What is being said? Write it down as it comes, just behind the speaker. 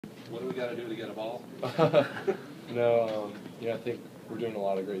What do we got to do to get a ball? No, I think we're doing a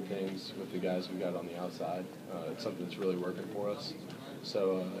lot of great things with the guys we got on the outside. It's something that's really working for us.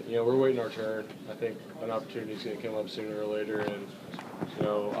 So, we're waiting our turn. I think an opportunity is going to come up sooner or later, and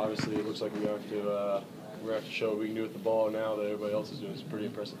obviously it looks like we have to show what we can do with the ball now that everybody else is doing some pretty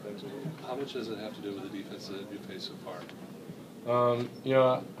impressive things with it. How much does it have to do with the defense that you faced so far? I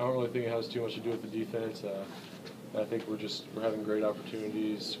don't really think it has too much to do with the defense. I think we're having great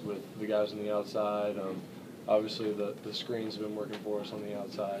opportunities with the guys on the outside. Obviously, the screens have been working for us on the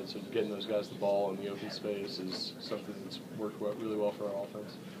outside, so getting those guys the ball in the open space is something that's worked really well for our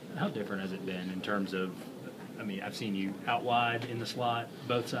offense. How different has it been in terms of, I've seen you out wide in the slot,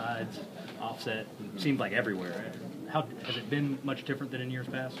 both sides, offset, seemed like everywhere. How has it been much different than in years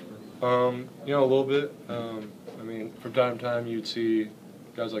past? A little bit. From time to time you'd see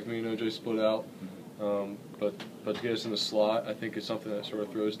guys like me and OJ split out, but to get us in the slot, I think it's something that sort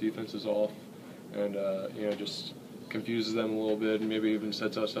of throws defenses off, and just confuses them a little bit, and maybe even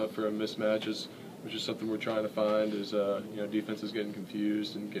sets us up for a mismatch, which is something we're trying to find. Is defenses getting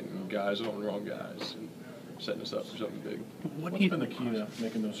confused and getting guys on the wrong guys and setting us up for something big. What's been the key to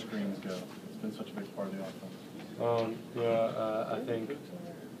making those screens go? It's been such a big part of the offense. I think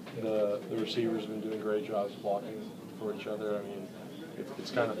the receivers have been doing great jobs blocking for each other.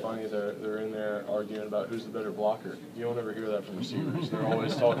 It's kind of funny. They're in there arguing about who's the better blocker. You don't ever hear that from receivers. They're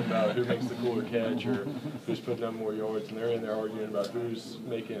always talking about who makes the cooler catch or who's putting up more yards, and they're in there arguing about who's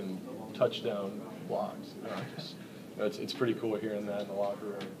making touchdown blocks. It's pretty cool hearing that in the locker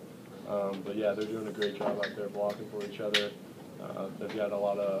room. They're doing a great job out there blocking for each other. They've got a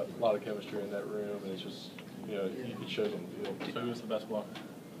lot of chemistry in that room, and it's just it shows on the field. So who's the best blocker?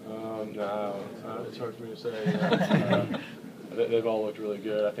 It's hard for me to say. They've all looked really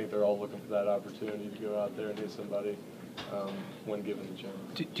good. I think they're all looking for that opportunity to go out there and hit somebody when given the chance.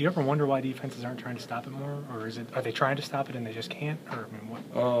 Do you ever wonder why defenses aren't trying to stop it more, or are they trying to stop it and they just can't? Or what?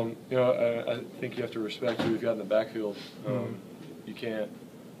 I think you have to respect who we've got in the backfield. You can't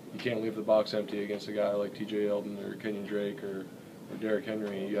leave the box empty against a guy like T.J. Eldon or Kenyon Drake or Derrick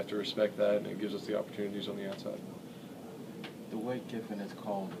Henry. You have to respect that, and it gives us the opportunities on the outside. The way Kiffin has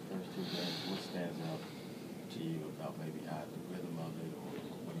called the first two games, what stands out to you about maybe how the rhythm of it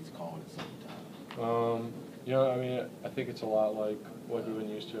or when he's calling at certain times? I think it's a lot like what we've been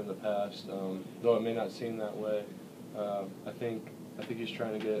used to in the past, though it may not seem that way. I think he's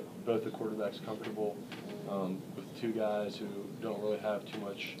trying to get both the quarterbacks comfortable with two guys who don't really have too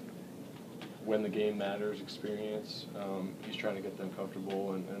much when the game matters experience. He's trying to get them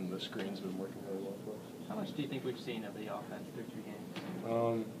comfortable, and the screen's been working really well for us. How much do you think we've seen of the offense through 3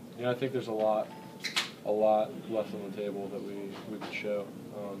 games? I think there's a lot left on the table that we could show,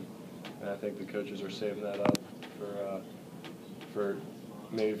 and I think the coaches are saving that up for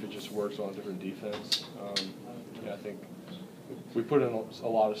maybe if it just works on a different defense. I think we put in a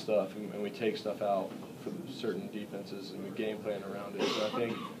lot of stuff, and we take stuff out for certain defenses, and we game plan around it. So I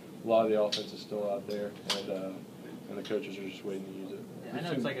think a lot of the offense is still out there, and the coaches are just waiting to use it. Yeah, I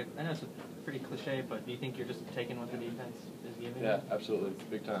know it's a pretty cliche, but do you think you're just taking what the defense is giving? Yeah, absolutely,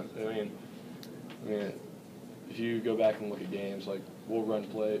 big time. If you go back and look at games, like we'll run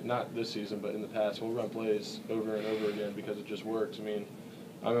play, not this season, but in the past, we'll run plays over and over again because it just works.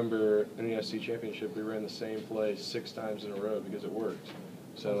 I remember in the SC Championship, we ran the same play 6 times in a row because it worked.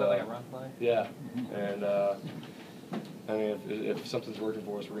 So was that like a run play? Yeah, and if something's working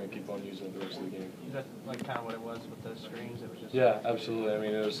for us, we're going to keep on using it the rest of the game. Is that like kind of what it was with those screens? It was just absolutely.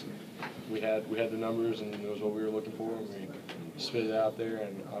 It was we had the numbers, and it was what we were looking for, and we spit it out there.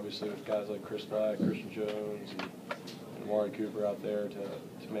 And obviously with guys like Chris Black, Christian Jones, and Amari Cooper out there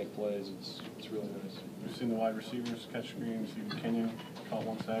to make plays, it's really nice. We've seen the wide receivers catch screens. Even Kenyon caught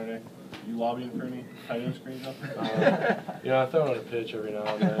one Saturday. Are you lobbying for any tight end screens out there? I throw on a pitch every now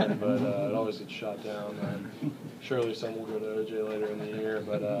and then, but it always gets shot down. Surely some will go to OJ later in the year,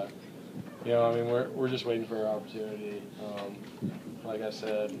 but we're just waiting for our opportunity. Like I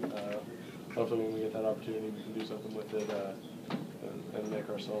said, hopefully when we get that opportunity, we can do something with it and make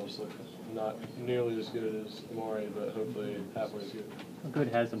ourselves look not nearly as good as Amari, but hopefully halfway as good. How good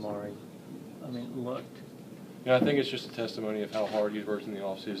has Amari looked? I think it's just a testimony of how hard he's worked in the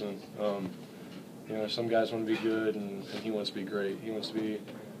offseason. Some guys want to be good, and he wants to be great. He wants to be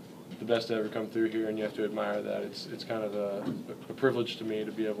the best to ever come through here, and you have to admire that. It's kind of a privilege to me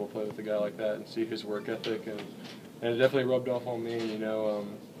to be able to play with a guy like that and see his work ethic, and it definitely rubbed off on me.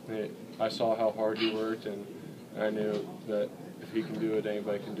 I saw how hard he worked, and I knew that if he can do it,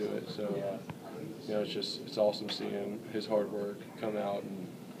 anybody can do it. So, it's awesome seeing his hard work come out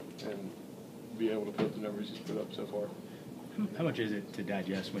and be able to put the numbers he's put up so far. How much is it to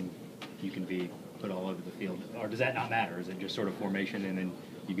digest when you can be put all over the field? Or does that not matter? Is it just sort of formation and then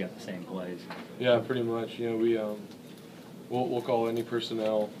you got the same plays? Yeah, pretty much. You know, we'll call any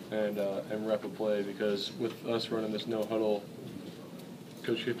personnel and rep a play, because with us running this no huddle,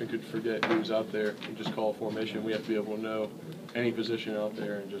 Coach Kiffin could forget who's out there and just call a formation. We have to be able to know any position out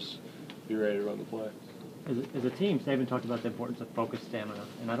there and just be ready to run the play. As a team, Saban talked about the importance of focus stamina,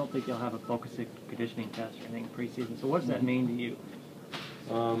 and I don't think you'll have a focus conditioning test or anything preseason. So what does that mean to you?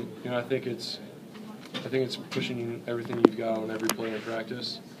 You know, I think it's pushing everything you've got on every play in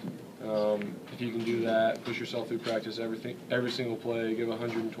practice. If you can do that, push yourself through practice, every single play, give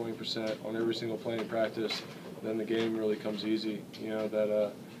 120% on every single play in practice, then the game really comes easy. You know,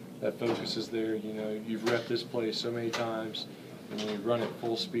 that focus is there. You know, you've repped this play so many times, and when you run it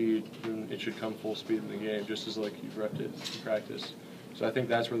full speed, then it should come full speed in the game, just as like you've repped it in practice. So I think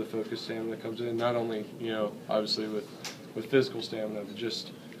that's where the focus stamina comes in. Not only, you know, obviously with physical stamina, but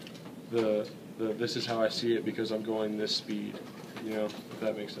just the this is how I see it because I'm going this speed. You know, if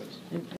that makes sense.